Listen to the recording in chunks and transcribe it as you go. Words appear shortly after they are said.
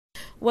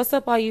What's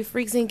up, all you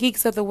freaks and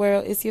geeks of the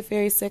world? It's your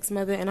fairy sex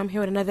mother, and I'm here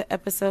with another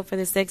episode for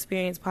the Sex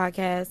Experience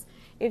podcast.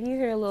 If you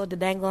hear a little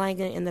dangling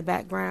in the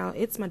background,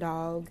 it's my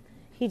dog.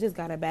 He just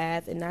got a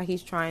bath, and now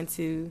he's trying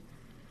to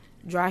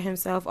dry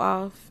himself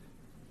off.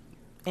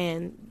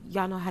 And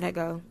y'all know how that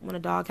go when a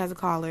dog has a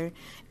collar,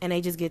 and they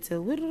just get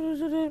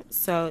to.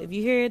 So if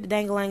you hear the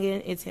dangling,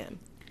 it's him.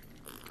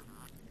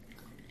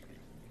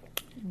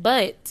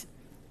 But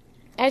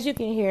as you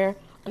can hear,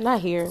 I'm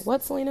not here.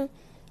 What, Selena?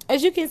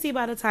 As you can see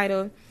by the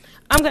title,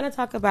 I'm going to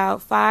talk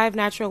about 5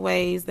 natural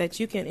ways that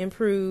you can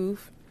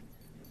improve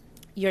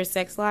your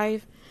sex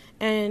life.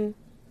 And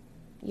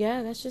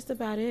yeah, that's just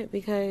about it,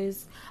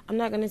 because I'm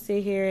not going to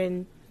sit here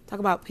and talk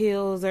about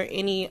pills or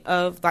any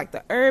of like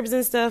the herbs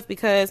and stuff,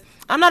 because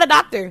I'm not a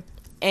doctor.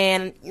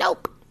 And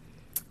nope,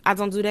 I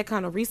don't do that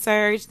kind of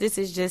research. This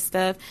is just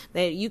stuff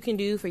that you can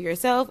do for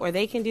yourself, or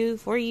they can do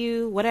for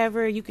you,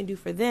 whatever you can do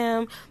for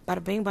them.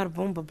 Bada bing, bada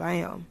boom, ba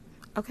bam.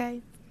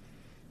 Okay?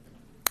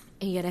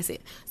 And yeah, that's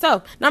it.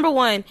 So, number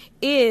 1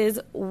 is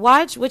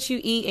watch what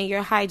you eat and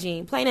your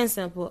hygiene. Plain and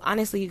simple.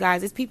 Honestly, you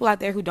guys, there's people out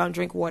there who don't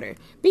drink water.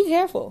 Be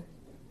careful.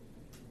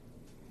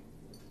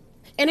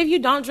 And if you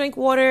don't drink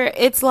water,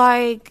 it's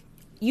like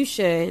you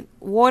should.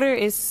 Water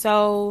is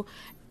so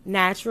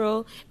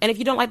natural. And if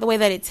you don't like the way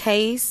that it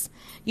tastes,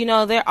 you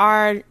know, there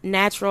are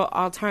natural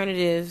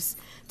alternatives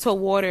to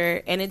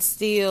water, and it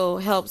still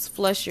helps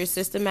flush your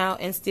system out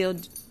and still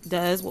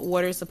does what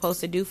water is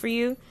supposed to do for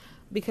you,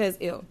 because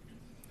ew.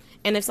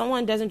 And if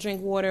someone doesn't drink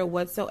water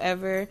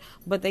whatsoever,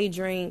 but they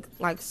drink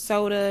like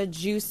soda,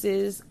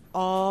 juices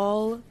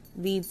all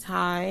the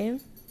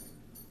time,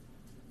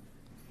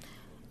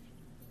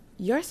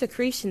 your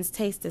secretions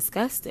taste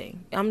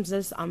disgusting.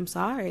 I'm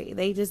sorry.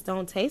 They just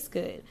don't taste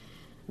good.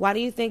 Why do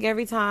you think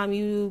every time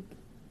you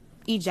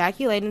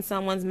ejaculate in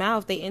someone's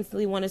mouth, they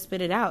instantly want to spit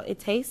it out? It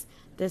tastes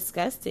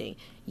disgusting.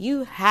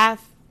 You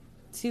have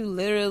to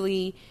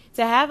literally,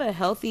 to have a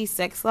healthy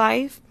sex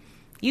life,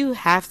 you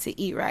have to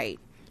eat right.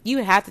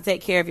 You have to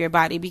take care of your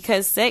body,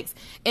 because sex,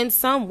 in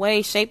some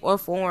way, shape, or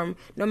form,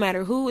 no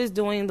matter who is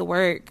doing the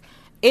work,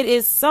 it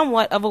is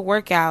somewhat of a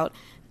workout.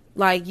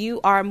 Like,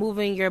 you are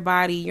moving your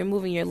body, you're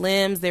moving your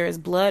limbs, there is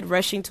blood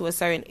rushing to a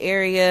certain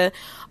area,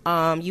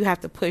 you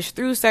have to push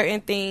through certain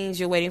things,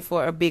 you're waiting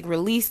for a big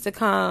release to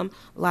come.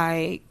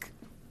 Like,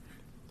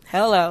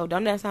 hello,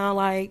 don't that sound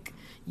like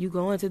you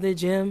going to the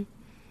gym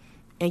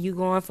and you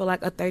going for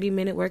like a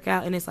 30-minute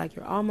workout, and it's like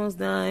you're almost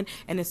done,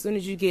 and as soon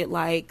as you get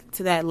like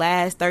to that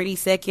last 30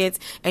 seconds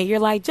and you're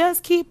like,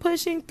 just keep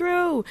pushing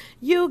through,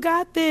 you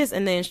got this,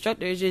 and the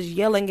instructor is just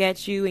yelling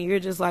at you and you're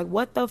just like,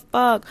 what the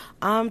fuck,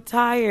 I'm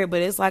tired,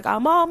 but it's like,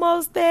 I'm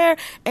almost there,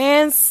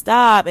 and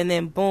stop, and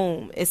then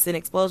boom, it's an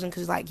explosion,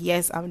 because like,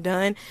 yes, I'm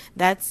done.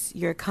 That's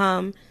your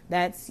come,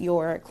 that's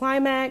your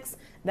climax,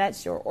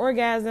 that's your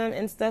orgasm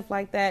and stuff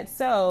like that.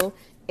 So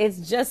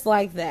it's just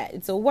like that.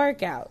 It's a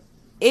workout.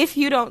 If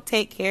you don't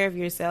take care of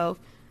yourself,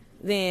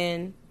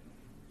 then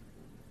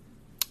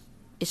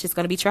it's just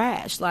going to be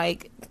trash.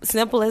 Like,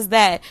 simple as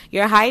that.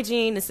 Your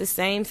hygiene is the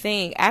same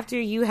thing. After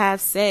you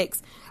have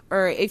sex,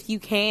 or if you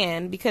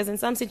can, because in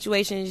some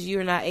situations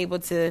you're not able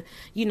to,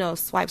 you know,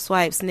 swipe,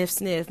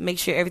 sniff, make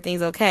sure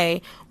everything's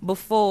okay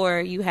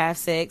before you have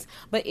sex.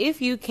 But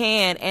if you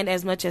can, and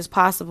as much as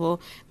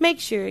possible, make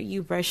sure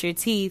you brush your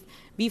teeth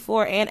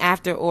before and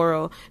after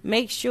oral.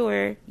 Make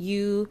sure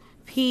you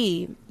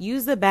pee,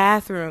 use the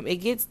bathroom. It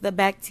gets the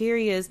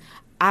bacteria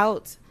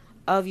out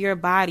of your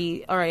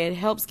body, or it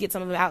helps get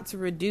some of them out to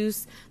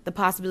reduce the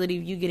possibility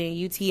of you getting a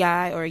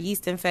UTI or a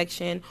yeast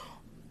infection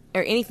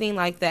or anything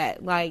like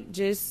that. Like,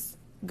 just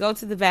go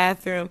to the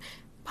bathroom.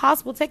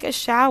 Possible, take a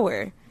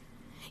shower.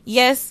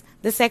 Yes,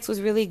 the sex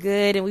was really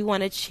good and we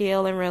want to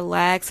chill and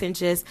relax and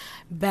just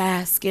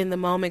bask in the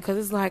moment, because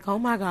it's like, oh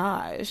my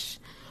gosh,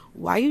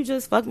 why you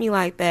just fuck me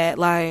like that?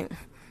 Like,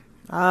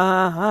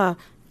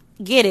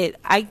 get it.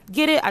 I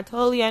get it. I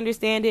totally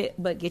understand it.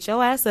 But get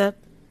your ass up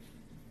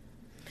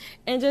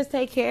and just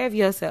take care of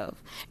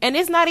yourself. And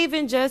it's not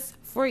even just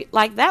for,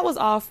 like, that was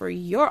all for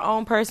your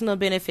own personal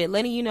benefit,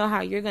 letting you know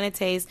how you're going to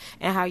taste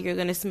and how you're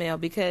going to smell,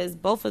 because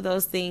both of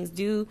those things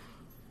do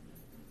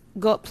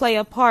play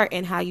a part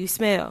in how you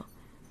smell.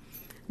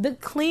 The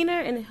cleaner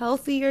and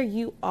healthier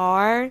you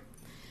are,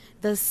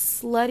 the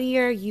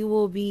sluttier you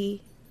will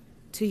be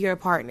to your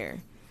partner.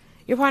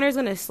 Your partner is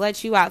going to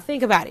slut you out.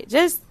 Think about it.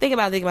 Just think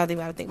about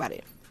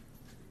it.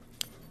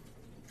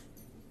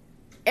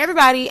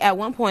 Everybody at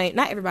one point,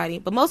 not everybody,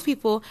 but most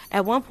people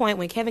at one point,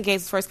 when Kevin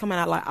Gates was first coming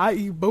out, like, I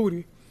eat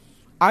booty.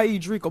 I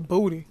eat drink a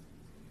booty.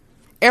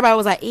 Everybody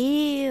was like,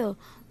 ew,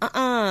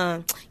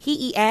 he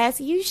eat ass,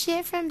 you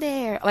shit from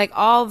there. Like,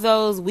 all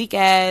those weak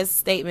ass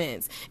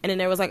statements. And then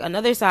there was like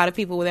another side of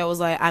people that was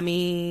like, I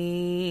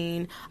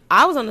mean,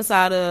 I was on the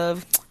side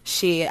of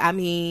shit. I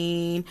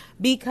mean,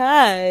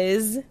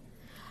 because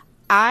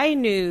I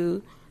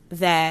knew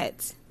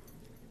that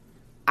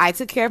I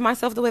took care of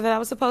myself the way that I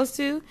was supposed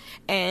to,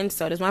 and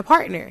so does my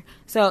partner.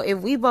 So if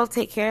we both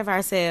take care of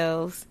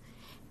ourselves,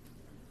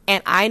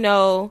 and I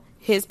know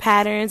his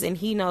patterns and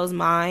he knows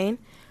mine,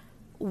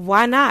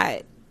 why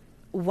not?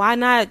 why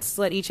not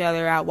slut each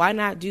other out? Why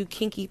not do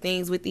kinky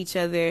things with each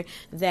other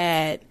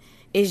that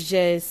is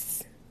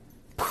just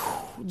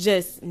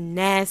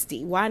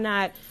nasty? Why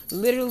not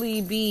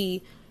literally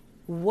be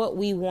what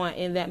we want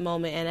in that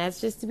moment? And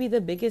that's just to be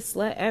the biggest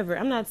slut ever.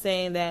 I'm not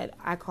saying that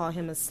I call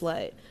him a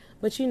slut,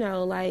 but you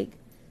know, like,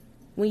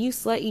 when you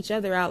slut each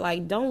other out,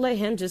 like, don't let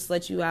him just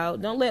slut you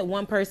out. Don't let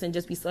one person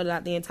just be slutted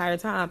out the entire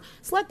time.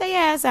 Slut their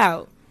ass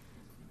out.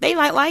 They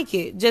might like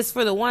it just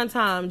for the one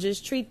time.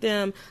 Just treat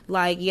them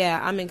like, yeah,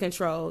 I'm in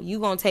control. You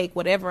gonna take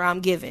whatever I'm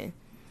giving.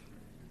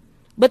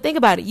 But think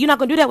about it. You're not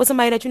going to do that with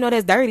somebody that you know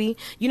that's dirty.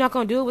 You're not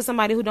going to do it with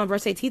somebody who don't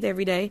brush their teeth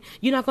every day.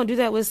 You're not going to do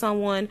that with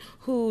someone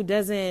who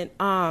doesn't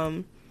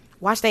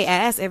wash their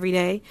ass every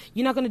day.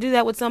 You're not going to do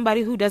that with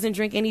somebody who doesn't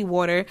drink any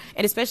water.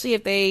 And especially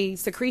if their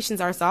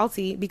secretions are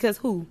salty. Because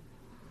who?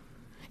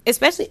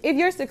 Especially if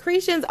your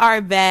secretions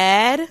are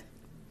bad.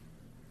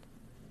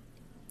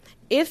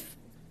 If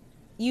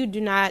you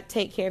do not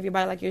take care of your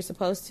body like you're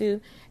supposed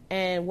to,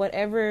 and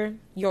whatever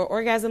your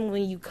orgasm,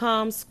 when you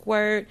come,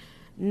 squirt,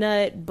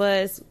 nut,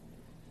 bust,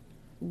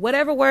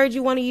 whatever word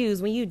you want to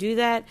use, when you do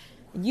that,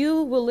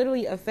 you will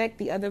literally affect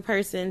the other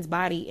person's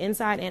body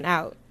inside and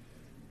out.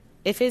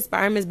 If his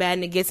sperm is bad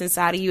and it gets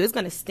inside of you, it's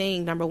going to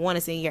sting. Number one,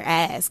 it's in your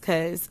ass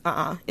because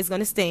it's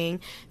going to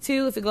sting.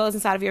 Two, if it goes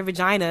inside of your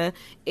vagina,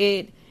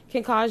 it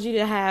can cause you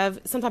to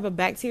have some type of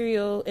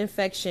bacterial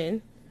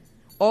infection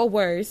or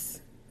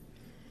worse.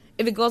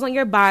 If it goes on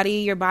your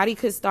body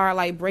could start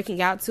like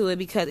breaking out to it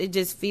because it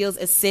just feels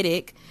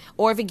acidic.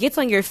 Or if it gets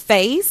on your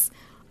face,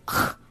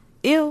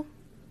 ew.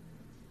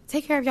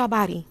 Take care of your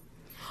body.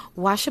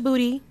 Wash your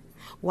booty.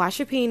 Wash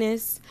your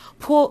penis.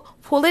 Pull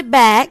it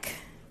back.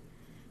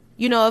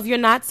 You know, if you're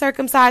not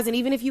circumcised, and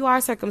even if you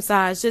are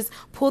circumcised, just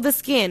pull the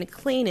skin,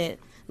 clean it.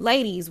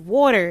 Ladies,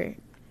 water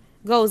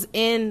goes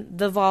in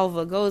the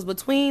vulva, goes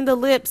between the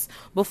lips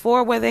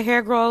before where the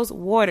hair grows,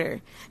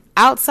 water.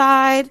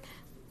 Outside,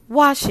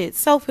 wash it,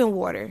 soap and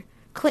water.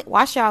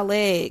 Wash your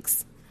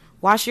legs.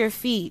 Wash your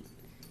feet.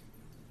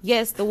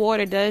 Yes, the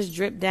water does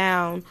drip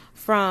down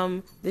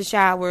from the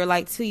shower,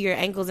 like to your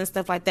ankles and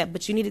stuff like that.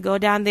 But you need to go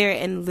down there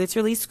and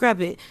literally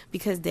scrub it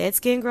because dead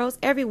skin grows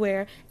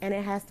everywhere and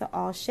it has to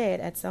all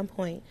shed at some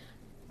point.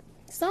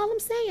 That's all I'm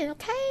saying.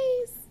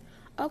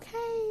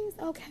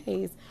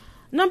 Okay.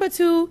 Number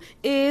 2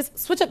 is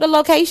switch up the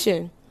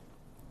location.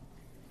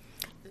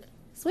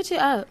 Switch it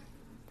up.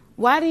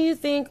 Why do you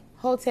think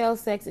hotel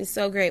sex is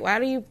so great? Why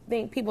do you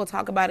think people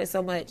talk about it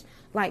so much?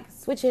 Like,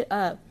 switch it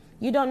up.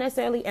 You don't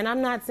necessarily, and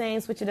I'm not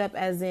saying switch it up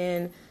as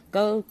in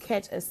go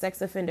catch a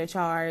sex offender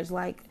charge.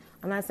 Like,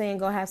 I'm not saying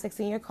go have sex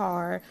in your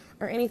car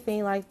or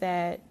anything like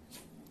that.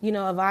 You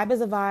know, a vibe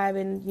is a vibe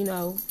and, you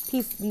know,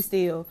 peace be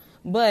still.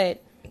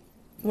 But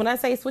when I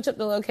say switch up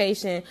the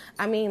location,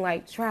 I mean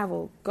like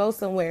travel, go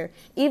somewhere.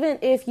 Even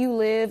if you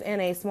live in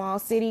a small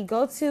city,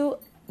 go to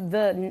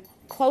the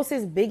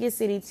closest, biggest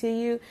city to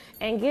you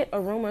and get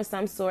a room of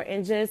some sort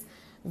and just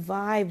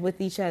vibe with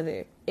each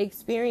other.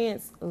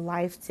 Experience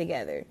life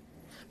together.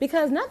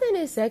 Because nothing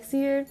is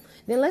sexier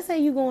than, let's say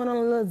you going on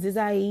a little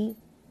zizai,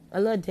 a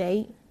little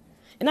date.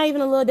 And not even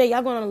a little date,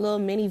 y'all going on a little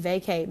mini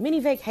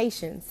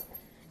vacations.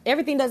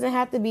 Everything doesn't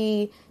have to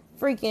be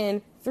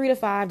freaking 3 to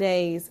 5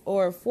 days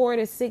or 4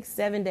 to 6,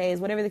 7 days,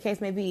 whatever the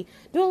case may be.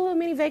 Do a little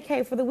mini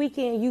vacay for the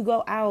weekend. You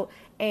go out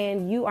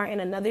and you are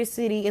in another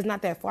city. It's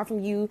not that far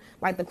from you.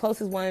 Like the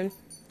closest one,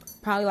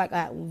 probably like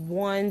a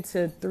 1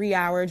 to 3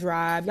 hour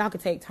drive. Y'all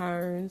could take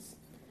turns.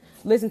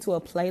 Listen to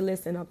a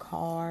playlist in a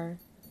car.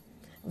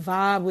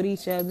 Vibe with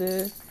each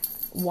other,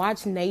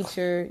 watch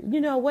nature, you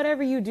know,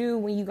 whatever you do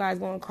when you guys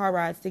go on car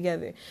rides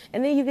together.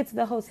 And then you get to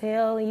the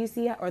hotel and you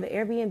see, or the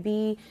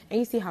Airbnb, and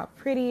you see how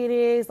pretty it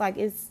is. Like,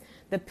 it's,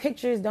 the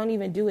pictures don't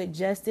even do it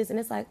justice. And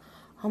it's like,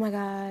 oh my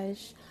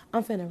gosh,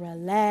 I'm finna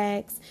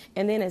relax.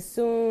 And then as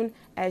soon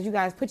as you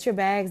guys put your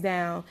bags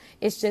down,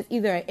 it's just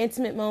either an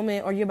intimate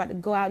moment or you're about to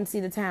go out and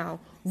see the town.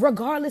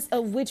 Regardless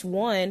of which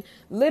one,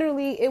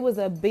 literally it was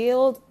a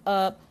build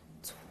up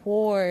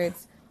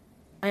towards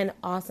an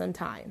awesome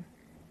time.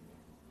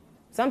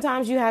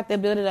 Sometimes you have to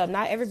build it up.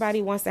 Not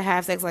everybody wants to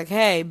have sex like,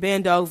 hey,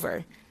 bend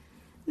over.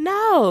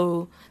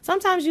 No.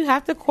 Sometimes you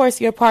have to course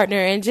your partner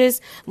and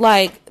just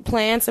like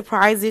plan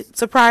surprise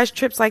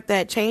trips like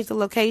that, change the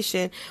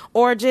location,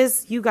 or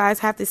just you guys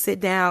have to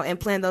sit down and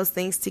plan those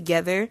things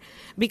together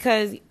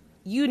because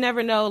you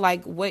never know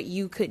like what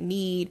you could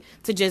need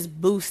to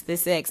just boost the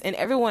sex. And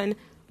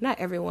not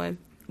everyone,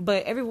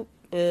 but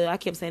I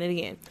kept saying it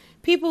again.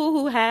 People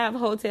who have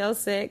hotel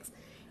sex,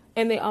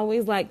 and they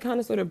always like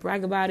kind of sort of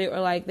brag about it or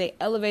like they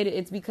elevate it.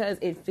 It's because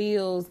it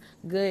feels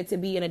good to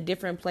be in a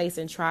different place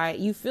and try it.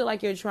 You feel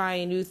like you're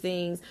trying new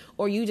things,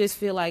 or you just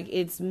feel like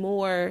it's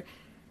more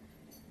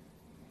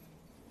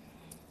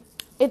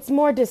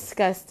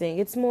disgusting.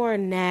 It's more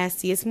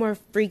nasty. It's more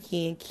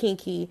freaky and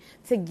kinky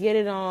to get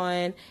it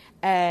on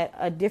at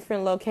a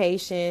different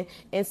location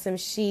in some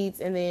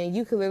sheets, and then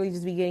you could literally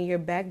just be getting your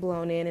back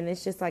blown in, and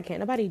it's just like, can't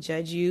nobody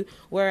judge you.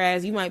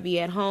 Whereas you might be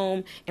at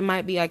home and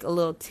might be like a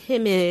little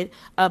timid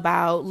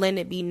about letting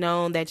it be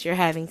known that you're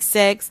having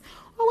sex,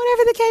 or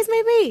whatever the case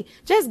may be.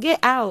 Just get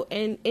out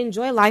and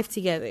enjoy life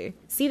together.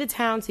 See the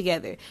town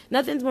together.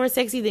 Nothing's more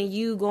sexy than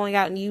you going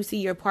out and you see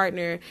your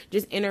partner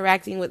just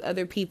interacting with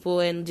other people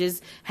and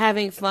just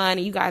having fun.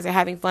 And you guys are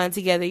having fun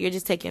together. You're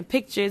just taking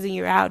pictures and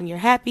you're out and you're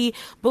happy.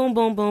 Boom,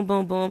 boom, boom,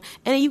 boom, boom.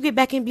 And then you get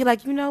back and be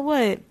like, you know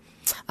what?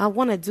 I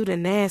want to do the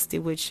nasty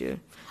with you.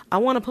 I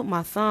want to put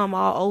my thumb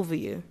all over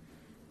you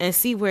and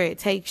see where it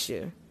takes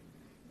you.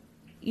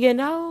 You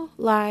know,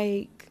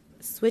 like,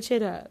 switch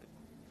it up.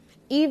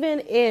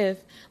 Even if,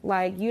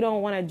 like, you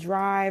don't want to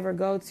drive or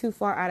go too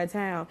far out of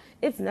town,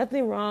 it's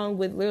nothing wrong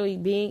with literally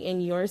being in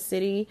your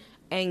city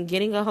and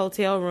getting a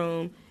hotel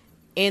room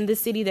in the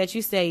city that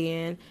you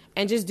stay in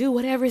and just do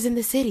whatever's in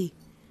the city.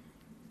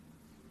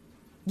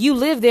 You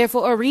live there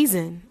for a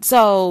reason.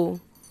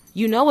 So,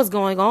 you know what's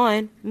going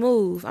on.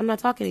 Move. I'm not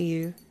talking to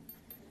you.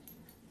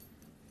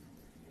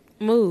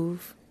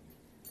 Move.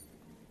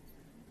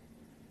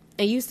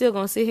 And you still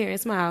gonna sit here and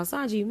smile.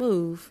 Sanji,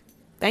 move.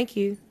 Thank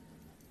you.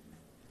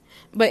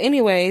 But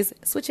anyways,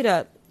 switch it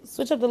up.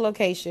 Switch up the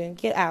location.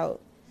 Get out.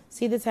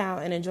 See the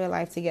town and enjoy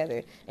life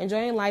together.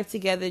 Enjoying life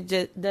together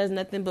just does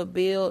nothing but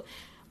build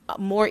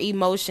more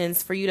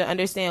emotions for you to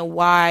understand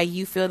why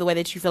you feel the way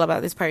that you feel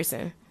about this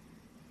person.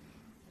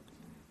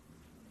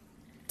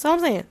 So I'm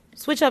saying,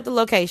 switch up the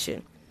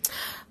location.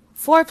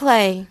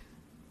 Foreplay.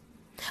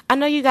 I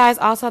know you guys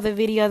all saw the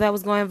video that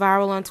was going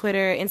viral on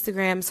Twitter,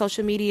 Instagram,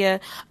 social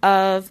media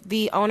of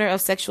the owner of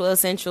Sexual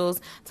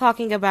Essentials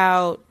talking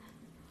about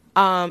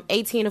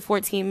 18 to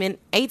 40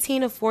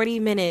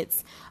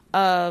 minutes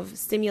of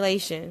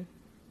stimulation.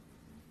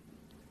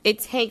 It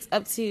takes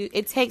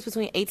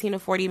between 18 to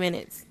 40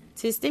 minutes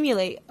to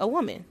stimulate a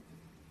woman.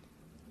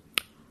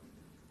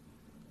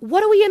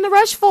 What are we in the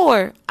rush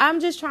for? I'm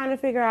just trying to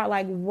figure out,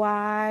 like,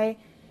 why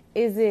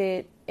is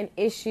it an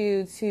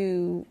issue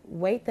to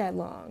wait that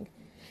long?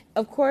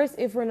 Of course,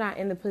 if we're not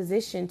in the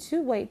position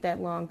to wait that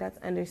long, that's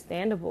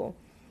understandable.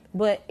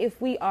 But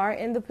if we are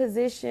in the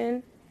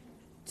position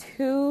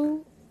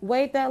to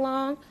wait that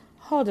long,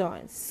 hold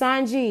on.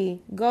 Sanji,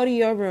 go to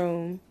your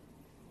room.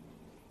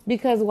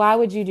 Because why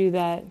would you do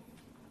that?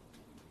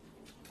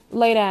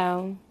 Lay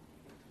down.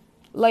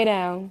 Lay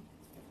down.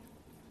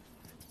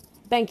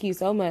 Thank you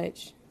so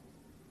much.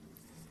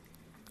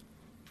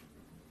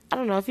 I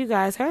don't know if you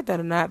guys heard that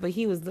or not, but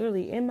he was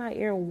literally in my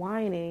ear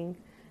whining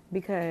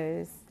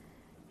because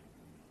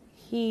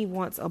he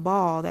wants a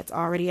ball that's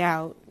already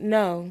out.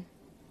 No.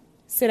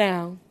 Sit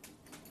down.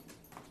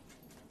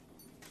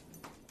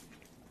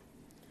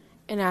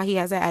 And now he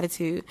has that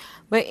attitude.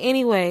 But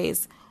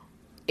anyways,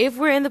 if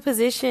we're in the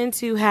position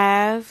to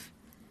have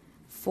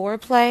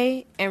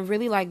foreplay and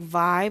really like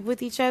vibe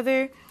with each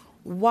other,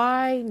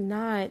 why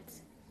not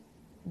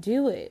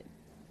do it?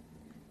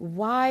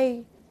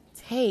 Why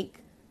take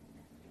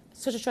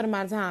such a short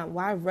amount of time?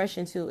 Why rush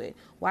into it?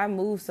 Why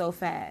move so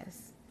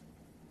fast?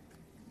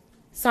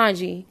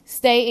 Sanji,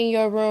 stay in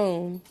your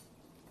room.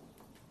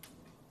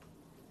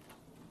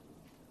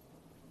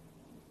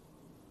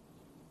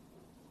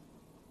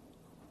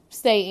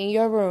 Stay in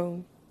your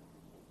room.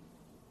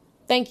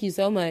 Thank you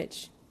so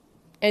much.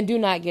 And do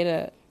not get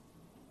up.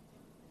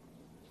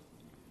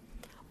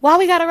 Why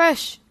we gotta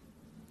rush?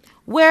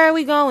 Where are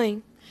we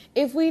going?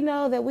 If we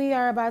know that we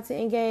are about to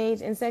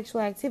engage in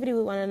sexual activity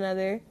with one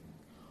another,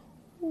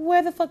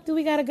 where the fuck do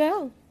we gotta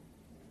go?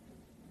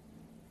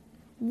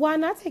 Why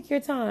not take your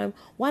time?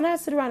 Why not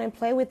sit around and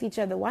play with each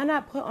other? Why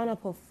not put on a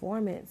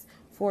performance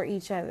for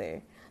each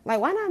other?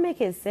 Like, why not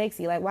make it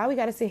sexy? Like, why we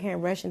gotta sit here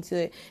and rush into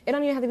it? It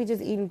don't even have to be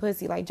just eating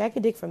pussy. Like, jack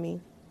your dick for me.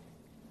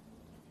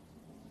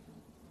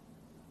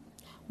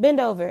 Bend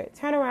over.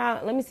 Turn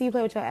around. Let me see you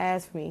play with your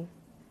ass for me.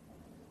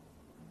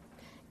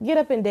 Get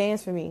up and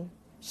dance for me.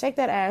 Shake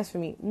that ass for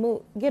me.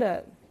 Move. Get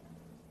up.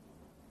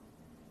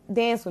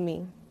 Dance with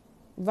me.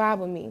 Vibe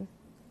with me.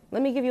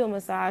 Let me give you a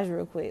massage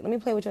real quick. Let me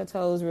play with your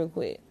toes real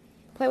quick.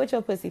 Play with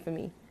your pussy for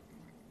me.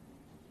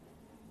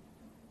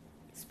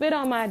 Spit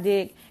on my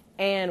dick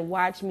and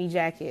watch me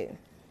jack it.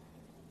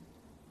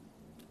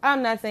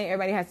 I'm not saying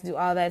everybody has to do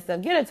all that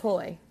stuff. Get a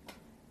toy.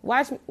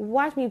 Watch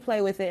me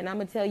play with it, and I'm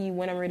going to tell you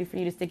when I'm ready for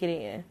you to stick it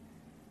in.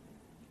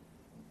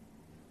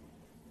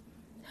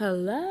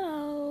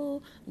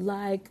 Hello?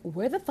 Like,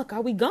 where the fuck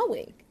are we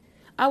going?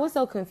 I was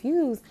so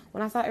confused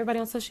when I saw everybody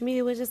on social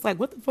media was just like,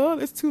 what the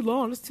fuck? It's too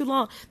long. It's too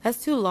long.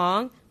 That's too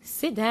long.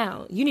 Sit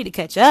down. You need to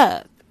catch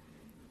up.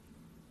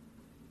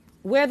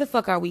 Where the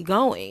fuck are we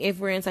going if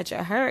we're in such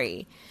a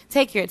hurry?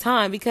 Take your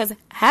time, because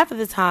half of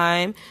the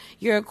time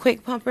you're a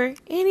quick pumper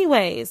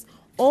anyways.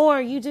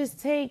 Or you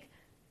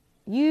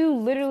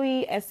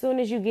literally, as soon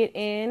as you get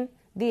in,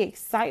 the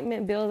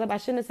excitement builds up. I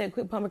shouldn't have said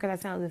quick pumper because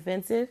that sounds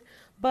offensive.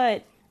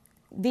 But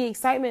the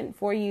excitement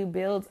for you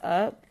builds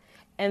up.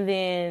 And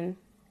then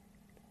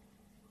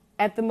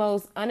at the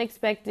most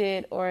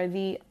unexpected or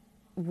the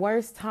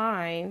worst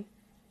time,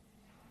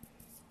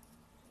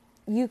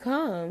 you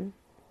come.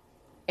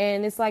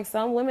 And it's like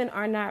some women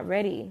are not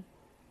ready.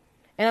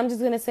 And I'm just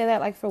going to say that,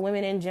 like, for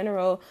women in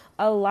general,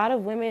 a lot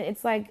of women,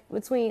 it's like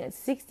between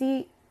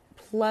 60+%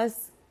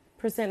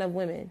 of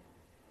women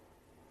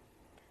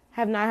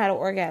have not had an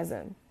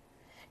orgasm.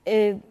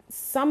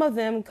 Some of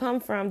them come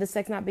from the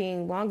sex not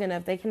being long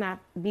enough.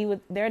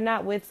 They're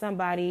not with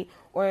somebody,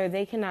 or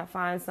they cannot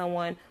find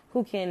someone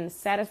who can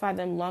satisfy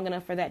them long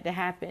enough for that to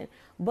happen.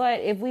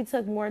 But if we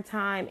took more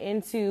time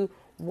into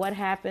what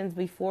happens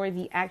before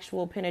the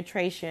actual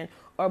penetration,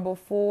 or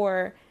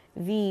before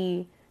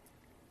the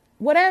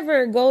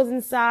whatever goes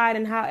inside,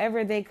 and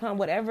however they come,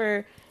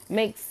 whatever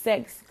makes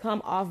sex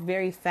come off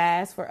very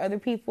fast for other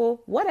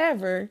people,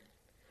 whatever.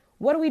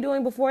 What are we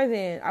doing before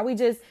then? Are we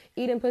just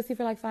eating pussy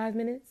for like 5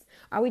 minutes?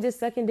 Are we just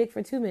sucking dick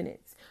for 2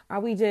 minutes?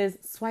 Are we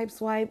just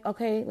swipe?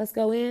 Okay, let's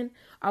go in.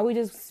 Are we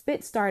just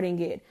spit starting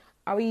it?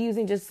 Are we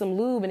using just some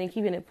lube and then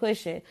keeping it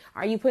pushing?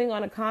 Are you putting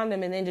on a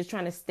condom and then just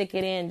trying to stick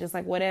it in, just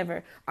like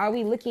whatever? Are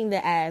we licking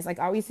the ass? Like,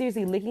 are we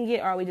seriously licking it,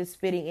 or are we just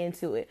spitting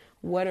into it?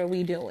 What are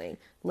we doing?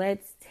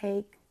 Let's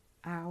take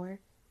our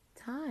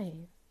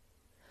time.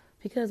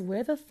 Because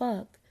where the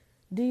fuck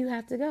do you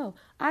have to go?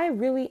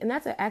 And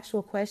that's an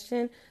actual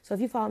question. So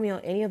if you follow me on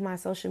any of my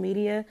social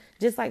media,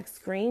 just like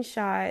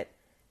screenshot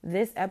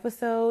this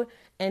episode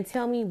and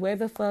tell me where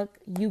the fuck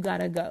you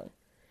gotta go.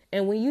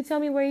 And when you tell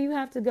me where you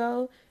have to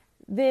go,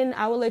 then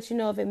I will let you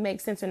know if it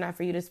makes sense or not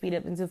for you to speed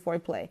up into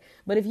foreplay.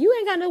 But if you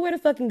ain't got nowhere to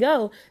fucking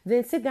go,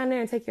 then sit down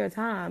there and take your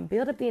time.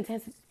 Build up the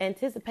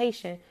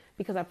anticipation,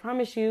 because I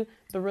promise you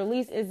the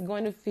release is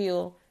going to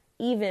feel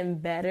even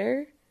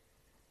better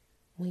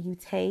when you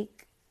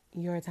take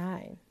your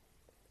time.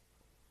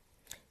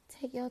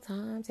 Take your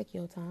time.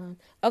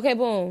 Okay,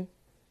 boom.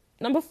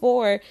 Number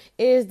 4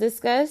 is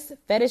discuss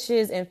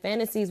fetishes and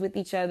fantasies with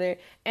each other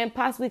and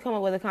possibly come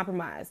up with a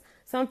compromise.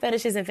 Some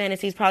fetishes and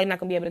fantasies probably not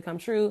going to be able to come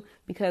true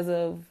because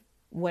of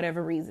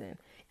whatever reason.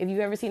 If you've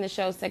ever seen the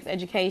show Sex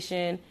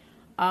Education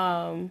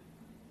on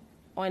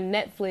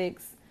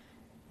Netflix,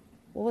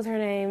 what was her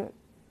name?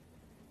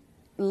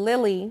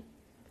 Lily.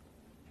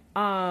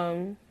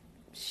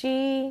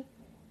 She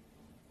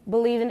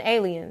believed in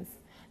aliens.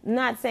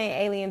 Not saying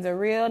aliens are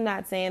real,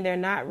 not saying they're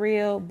not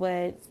real,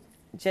 but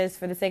just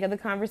for the sake of the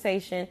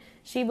conversation,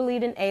 she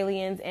believed in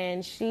aliens,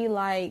 and she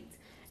liked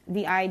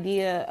the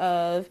idea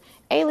of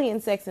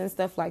alien sex and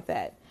stuff like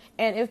that.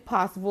 And if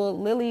possible,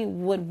 Lily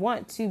would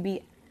want to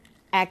be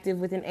active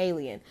with an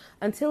alien.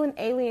 Until an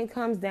alien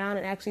comes down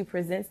and actually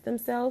presents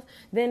themselves,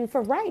 then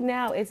for right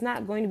now, it's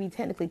not going to be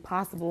technically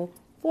possible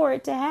for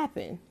it to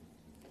happen.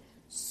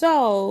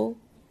 So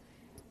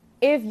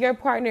if your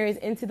partner is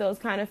into those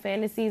kind of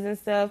fantasies and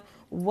stuff,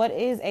 what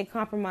is a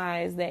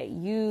compromise that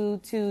you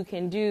two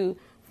can do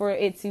for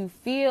it to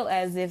feel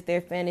as if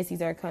their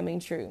fantasies are coming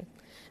true?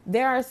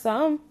 There are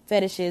some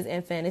fetishes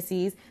and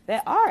fantasies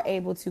that are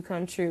able to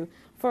come true.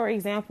 For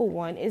example,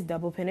 one is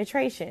double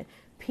penetration.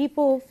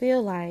 People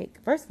feel like,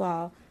 first of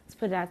all, let's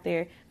put it out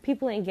there,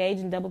 people engage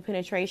in double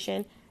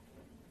penetration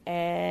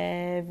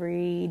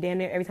every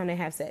time they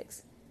have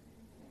sex.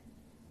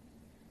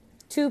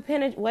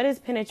 What does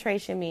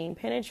penetration mean?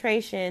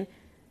 Penetration,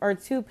 or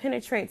to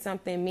penetrate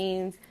something,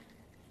 means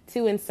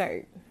to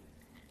insert.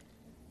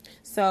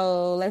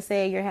 So let's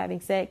say you're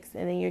having sex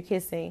and then you're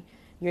kissing.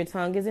 Your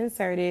tongue is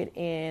inserted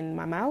in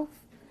my mouth.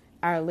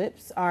 Our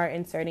lips are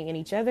inserting in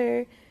each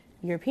other.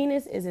 Your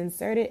penis is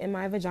inserted in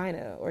my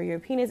vagina, or your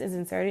penis is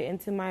inserted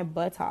into my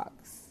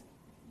buttocks.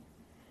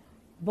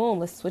 Boom,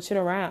 let's switch it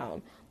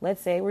around.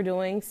 Let's say we're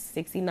doing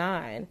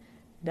 69,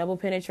 double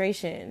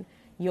penetration.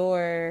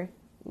 Your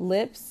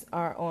lips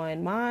are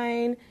on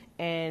mine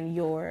and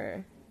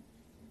your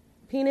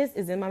penis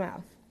is in my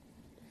mouth.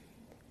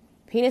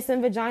 Penis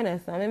and vagina,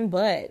 thumb and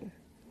butt,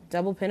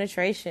 double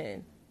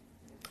penetration.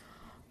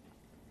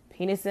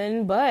 Penis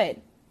and butt,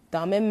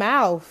 thumb and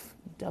mouth,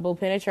 double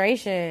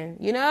penetration.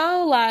 You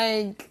know,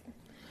 like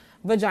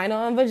vagina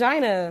on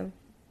vagina,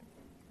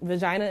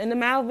 vagina in the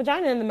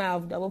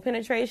mouth, double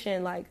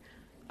penetration. Like,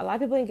 a lot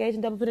of people engage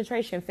in double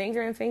penetration,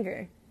 finger and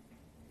finger.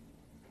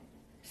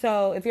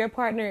 So if your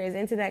partner is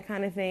into that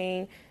kind of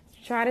thing,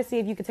 try to see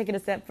if you can take it a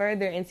step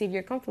further and see if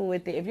you're comfortable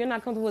with it. If you're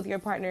not comfortable with your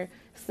partner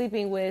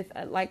sleeping with,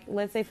 like,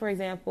 let's say, for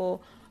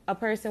example, a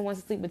person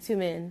wants to sleep with 2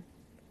 men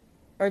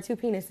or 2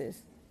 penises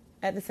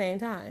at the same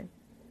time,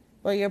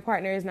 or your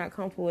partner is not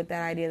comfortable with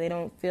that idea. They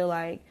don't feel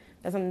like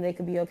that's something they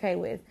could be okay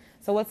with.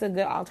 So what's a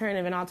good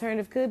alternative? An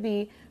alternative could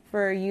be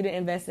for you to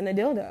invest in a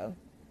dildo,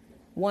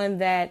 one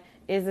that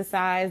is the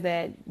size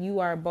that you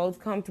are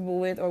both comfortable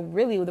with, or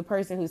really with the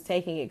person who's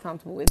taking it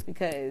comfortable with,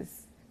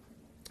 because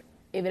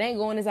if it ain't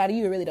going inside of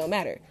you, it really don't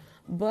matter.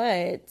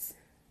 But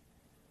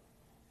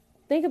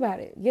think about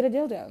it. Get a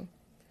dildo.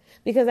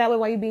 Because that way,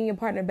 while you being your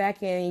partner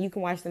back in, you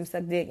can watch them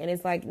suck dick, and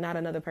it's like not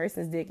another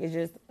person's dick. It's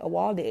just a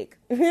wall dick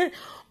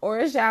or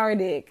a shower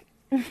dick.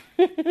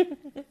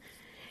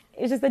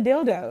 It's just a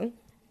dildo.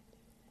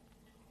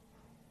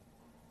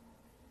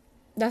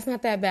 That's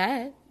not that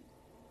bad.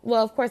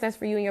 Well, of course, that's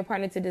for you and your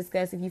partner to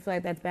discuss if you feel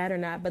like that's bad or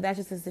not. But that's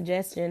just a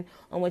suggestion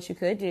on what you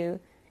could do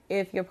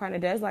if your partner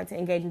does like to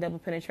engage in double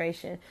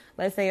penetration.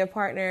 Let's say your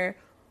partner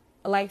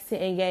likes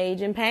to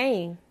engage in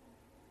pain,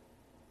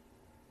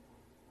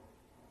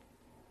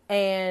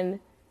 and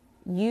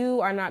you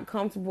are not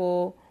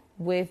comfortable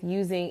with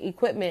using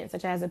equipment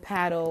such as a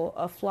paddle,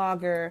 a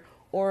flogger,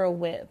 or a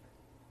whip.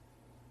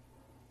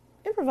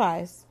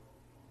 Improvise.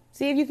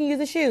 See if you can use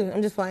a shoe.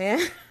 I'm just playing.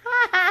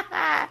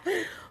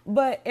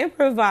 But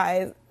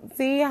improvise.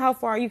 See how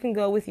far you can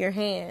go with your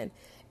hand.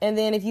 And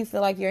then if you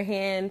feel like your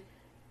hand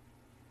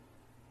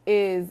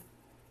is,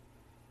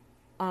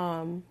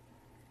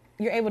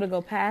 you're able to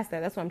go past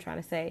that. That's what I'm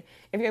trying to say.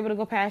 If you're able to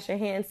go past your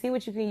hand, see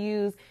what you can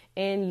use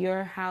in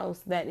your house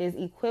that is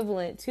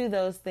equivalent to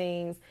those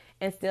things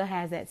and still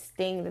has that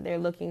sting that they're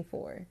looking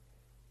for.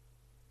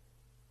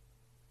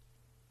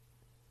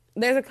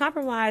 There's a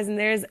compromise and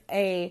there's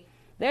a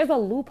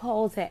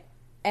loophole to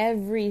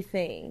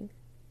everything.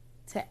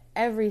 To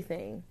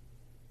everything.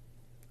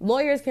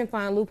 Lawyers can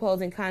find loopholes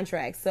in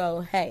contracts.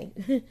 So, hey,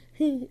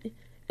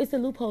 it's a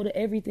loophole to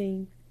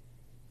everything.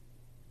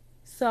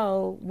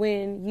 So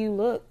when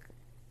you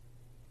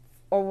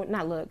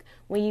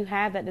when you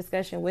have that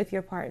discussion with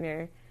your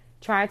partner,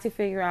 try to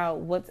figure out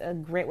what's a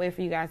great way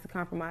for you guys to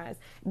compromise.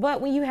 But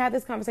when you have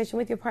this conversation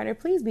with your partner,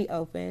 please be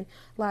open.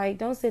 Like,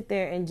 don't sit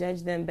there and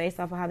judge them based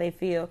off of how they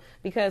feel.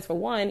 Because for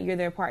one, you're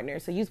their partner.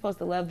 So you're supposed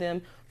to love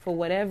them for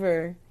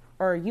whatever,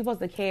 or you're supposed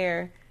to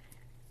care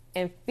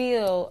and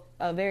feel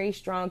a very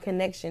strong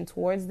connection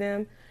towards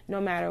them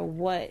no matter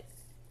what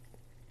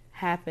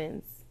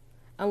happens,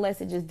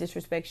 unless it just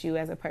disrespects you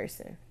as a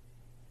person.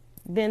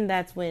 Then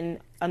that's when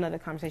another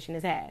conversation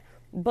is had.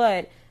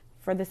 But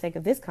for the sake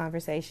of this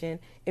conversation,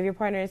 if your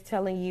partner is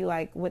telling you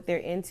like what they're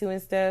into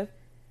and stuff,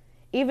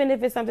 even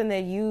if it's something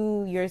that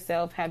you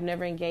yourself have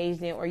never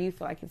engaged in or you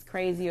feel like it's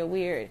crazy or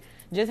weird,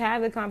 just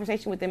have the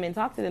conversation with them and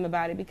talk to them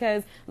about it,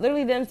 because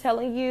literally them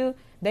telling you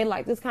they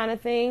like this kind of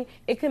thing,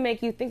 it can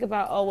make you think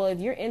about, oh, well, if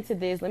you're into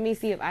this, let me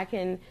see if I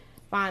can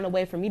find a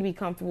way for me to be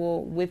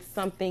comfortable with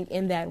something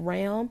in that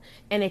realm,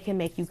 and it can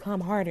make you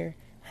come harder.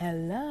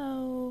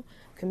 Hello.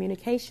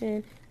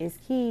 Communication is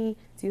key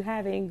to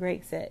having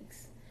great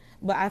sex.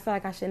 But I feel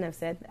like I shouldn't have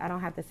said, I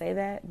don't have to say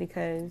that,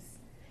 because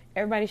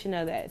everybody should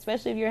know that.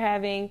 Especially if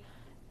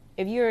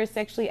you're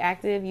sexually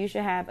active, you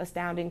should have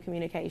astounding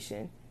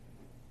communication.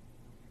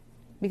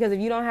 Because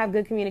if you don't have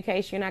good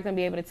communication, you're not going to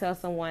be able to tell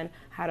someone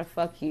how to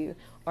fuck you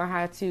or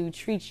how to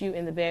treat you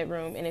in the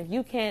bedroom. And if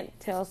you can't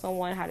tell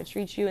someone how to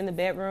treat you in the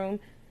bedroom,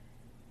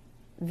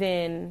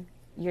 then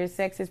your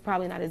sex is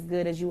probably not as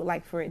good as you would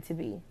like for it to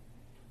be.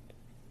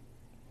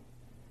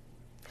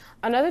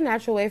 Another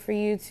natural way for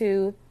you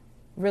to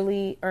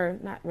another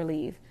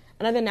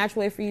natural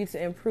way for you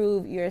to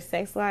improve your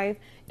sex life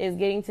is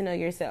getting to know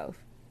yourself.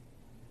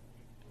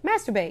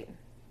 Masturbate.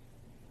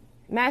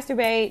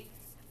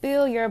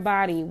 Feel your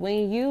body.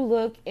 When you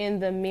look in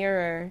the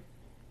mirror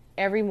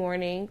every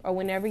morning or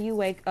whenever you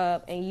wake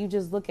up and you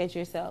just look at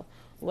yourself,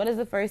 what is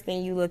the first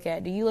thing you look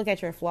at? Do you look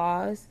at your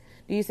flaws?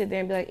 Do you sit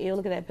there and be like, ew,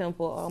 look at that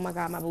pimple. Oh my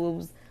God, my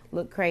boobs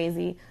look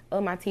crazy.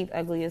 Oh, my teeth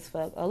ugly as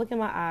fuck. Oh, look at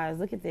my eyes.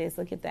 Look at this.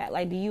 Look at that.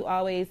 Like, do you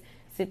always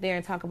sit there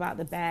and talk about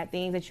the bad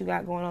things that you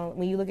got going on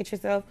when you look at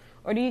yourself?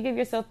 Or do you give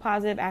yourself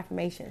positive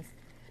affirmations?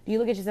 Do you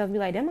look at yourself and be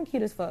like, damn, I'm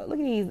cute as fuck. Look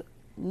at these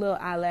little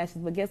eyelashes.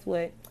 But guess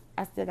what?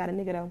 I still got a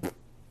nigga though.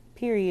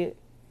 Period.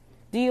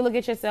 Do you look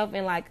at yourself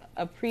and like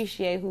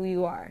appreciate who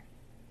you are?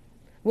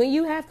 When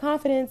you have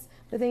confidence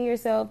within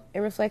yourself, it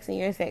reflects in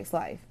your sex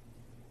life.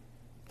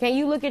 Can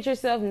you look at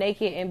yourself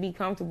naked and be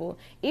comfortable?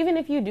 Even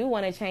if you do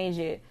want to change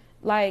it,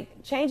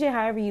 like change it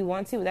however you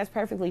want to. That's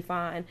perfectly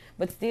fine,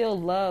 but still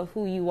love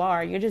who you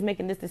are. You're just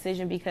making this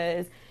decision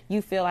because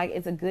you feel like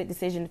it's a good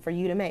decision for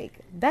you to make.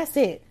 That's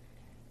it.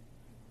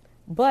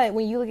 But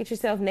when you look at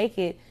yourself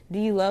naked, do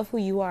you love who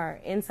you are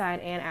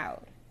inside and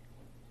out?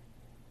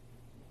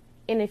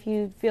 And if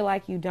you feel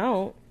like you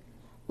don't,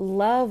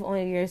 love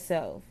on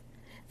yourself.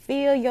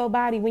 Feel your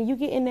body. When you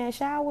get in that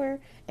shower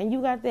and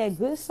you got that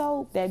good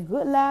soap, that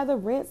good lather,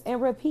 rinse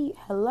and repeat,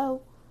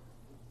 hello.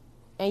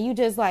 And you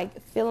just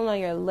like feeling on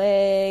your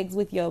legs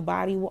with your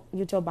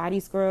body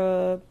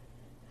scrub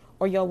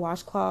or your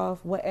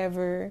washcloth,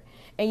 whatever.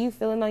 And you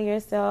feeling on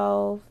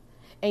yourself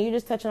and you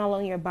just touching all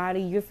on your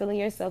body. You're feeling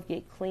yourself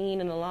get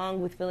clean, and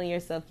along with feeling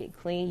yourself get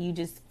clean, you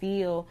just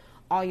feel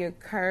all your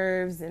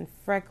curves and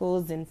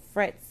freckles and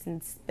frets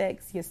and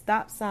specks, your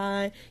stop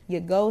sign, your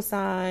go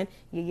sign,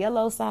 your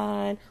yellow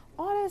sign,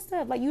 all that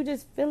stuff. Like, you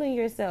just feeling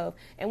yourself.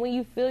 And when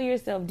you feel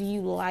yourself, do you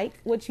like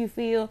what you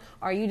feel?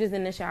 Or are you just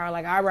in the shower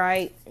like, all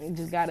right,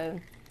 just gotta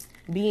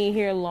be in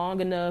here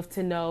long enough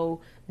to know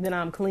that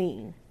I'm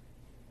clean?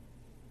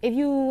 If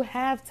you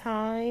have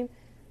time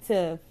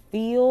to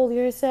feel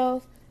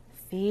yourself,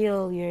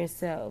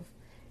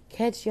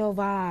 catch your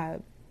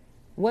vibe.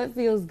 What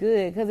feels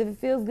good? Because if it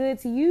feels good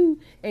to you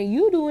and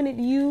you doing it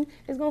to you,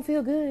 it's going to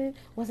feel good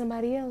when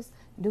somebody else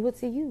do it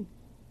to you.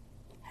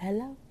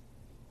 Hello?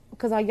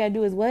 Because all you got to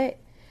do is what?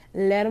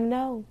 Let them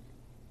know.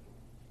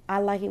 I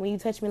like it when you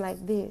touch me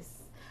like this.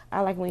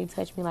 I like it when you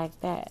touch me like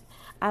that.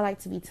 I like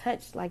to be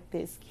touched like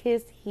this.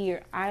 Kissed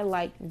here. I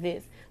like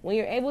this. When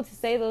you're able to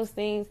say those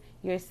things,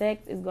 your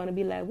sex is going to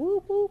be like,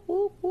 whoop, whoop,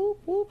 whoop, whoop,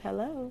 whoop.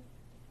 Hello?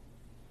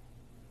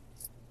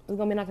 It's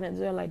going to be knocking at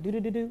the door like,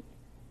 do-do-do-do.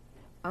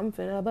 I'm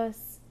finna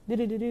bust.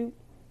 Do-do-do-do.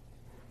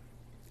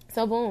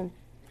 So boom.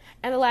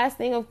 And the last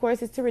thing, of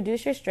course, is to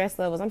reduce your stress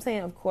levels. I'm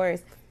saying, of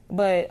course,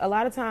 But a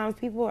lot of times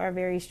people are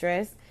very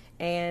stressed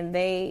and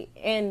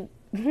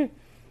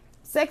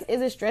sex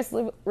is a stress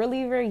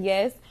reliever,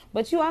 yes,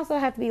 but you also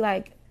have to be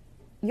like,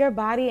 your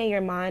body and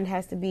your mind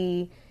has to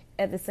be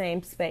at the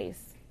same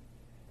space.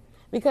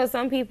 Because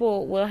some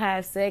people will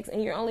have sex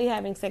and you're only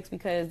having sex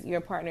because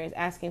your partner is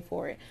asking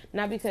for it,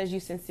 not because you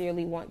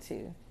sincerely want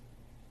to.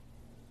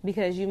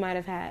 Because you might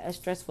have had a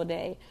stressful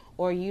day,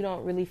 or you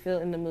don't really feel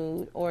in the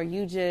mood, or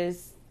you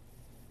just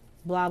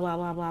blah, blah,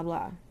 blah, blah,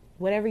 blah.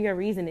 Whatever your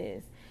reason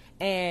is.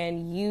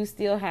 And you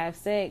still have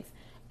sex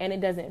and it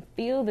doesn't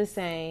feel the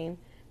same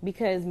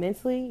because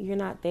mentally you're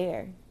not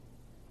there.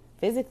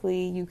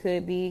 Physically you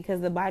could be, because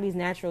the body's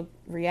natural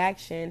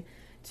reaction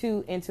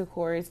to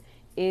intercourse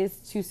is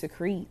to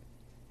secrete,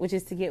 which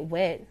is to get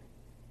wet.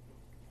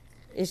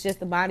 It's just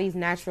the body's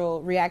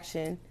natural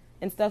reaction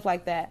and stuff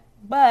like that.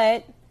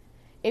 But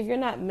if you're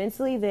not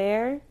mentally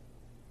there,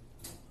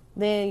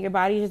 then your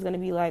body's just going to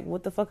be like,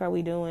 what the fuck are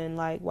we doing?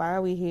 Like, why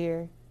are we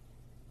here?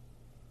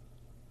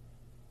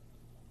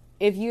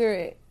 If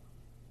you're,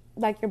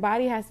 like, your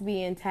body has to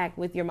be intact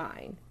with your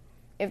mind.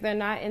 If they're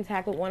not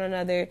intact with one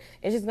another,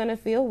 it's just going to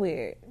feel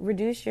weird.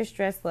 Reduce your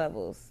stress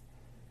levels.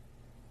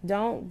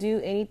 Don't do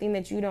anything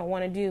that you don't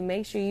want to do.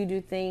 Make sure you do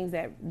things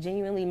that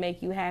genuinely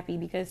make you happy,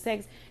 because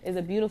sex is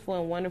a beautiful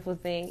and wonderful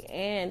thing,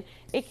 and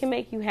it can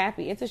make you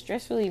happy. It's a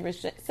stress reliever.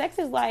 Sex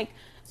is like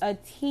a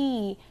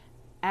tea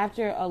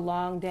after a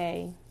long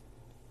day.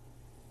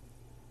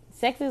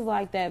 Sex is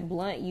like that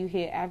blunt you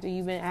hit after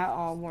you've been out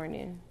all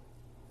morning.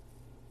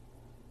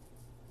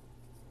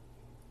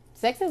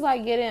 Sex is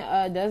like getting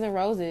a dozen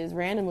roses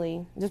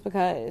randomly just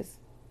because.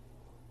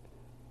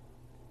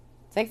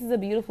 Sex is a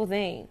beautiful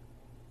thing.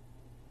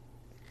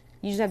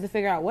 You just have to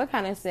figure out what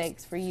kind of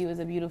sex for you is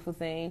a beautiful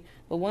thing.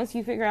 But once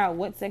you figure out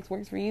what sex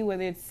works for you,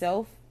 whether it's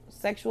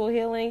sexual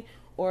healing,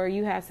 or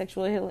you have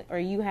sexual healing, or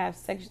you have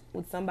sex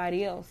with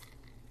somebody else,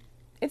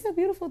 it's a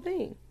beautiful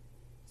thing.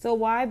 So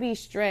why be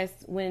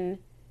stressed when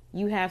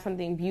you have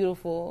something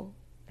beautiful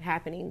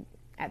happening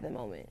at the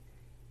moment?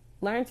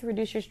 Learn to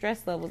reduce your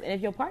stress levels. And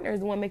if your partner is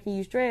the one making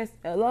you stressed,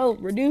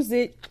 reduce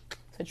it.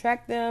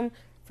 Subtract them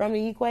from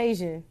the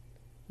equation,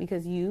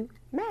 because you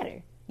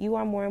matter. You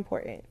are more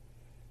important.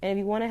 And if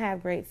you want to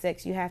have great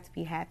sex, you have to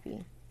be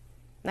happy.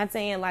 Not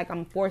saying like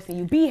I'm forcing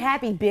you, be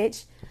happy,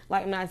 bitch.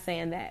 Like, I'm not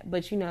saying that.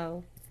 But,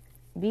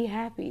 be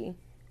happy.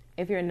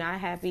 If you're not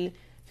happy,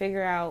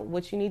 figure out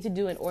what you need to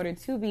do in order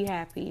to be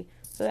happy,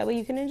 so that way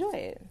you can enjoy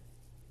it.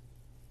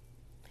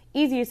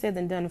 Easier said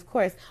than done, of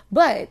course.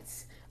 But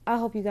I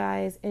hope you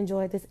guys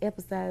enjoyed this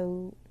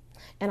episode.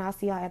 And I'll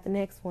see y'all at the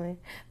next one.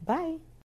 Bye.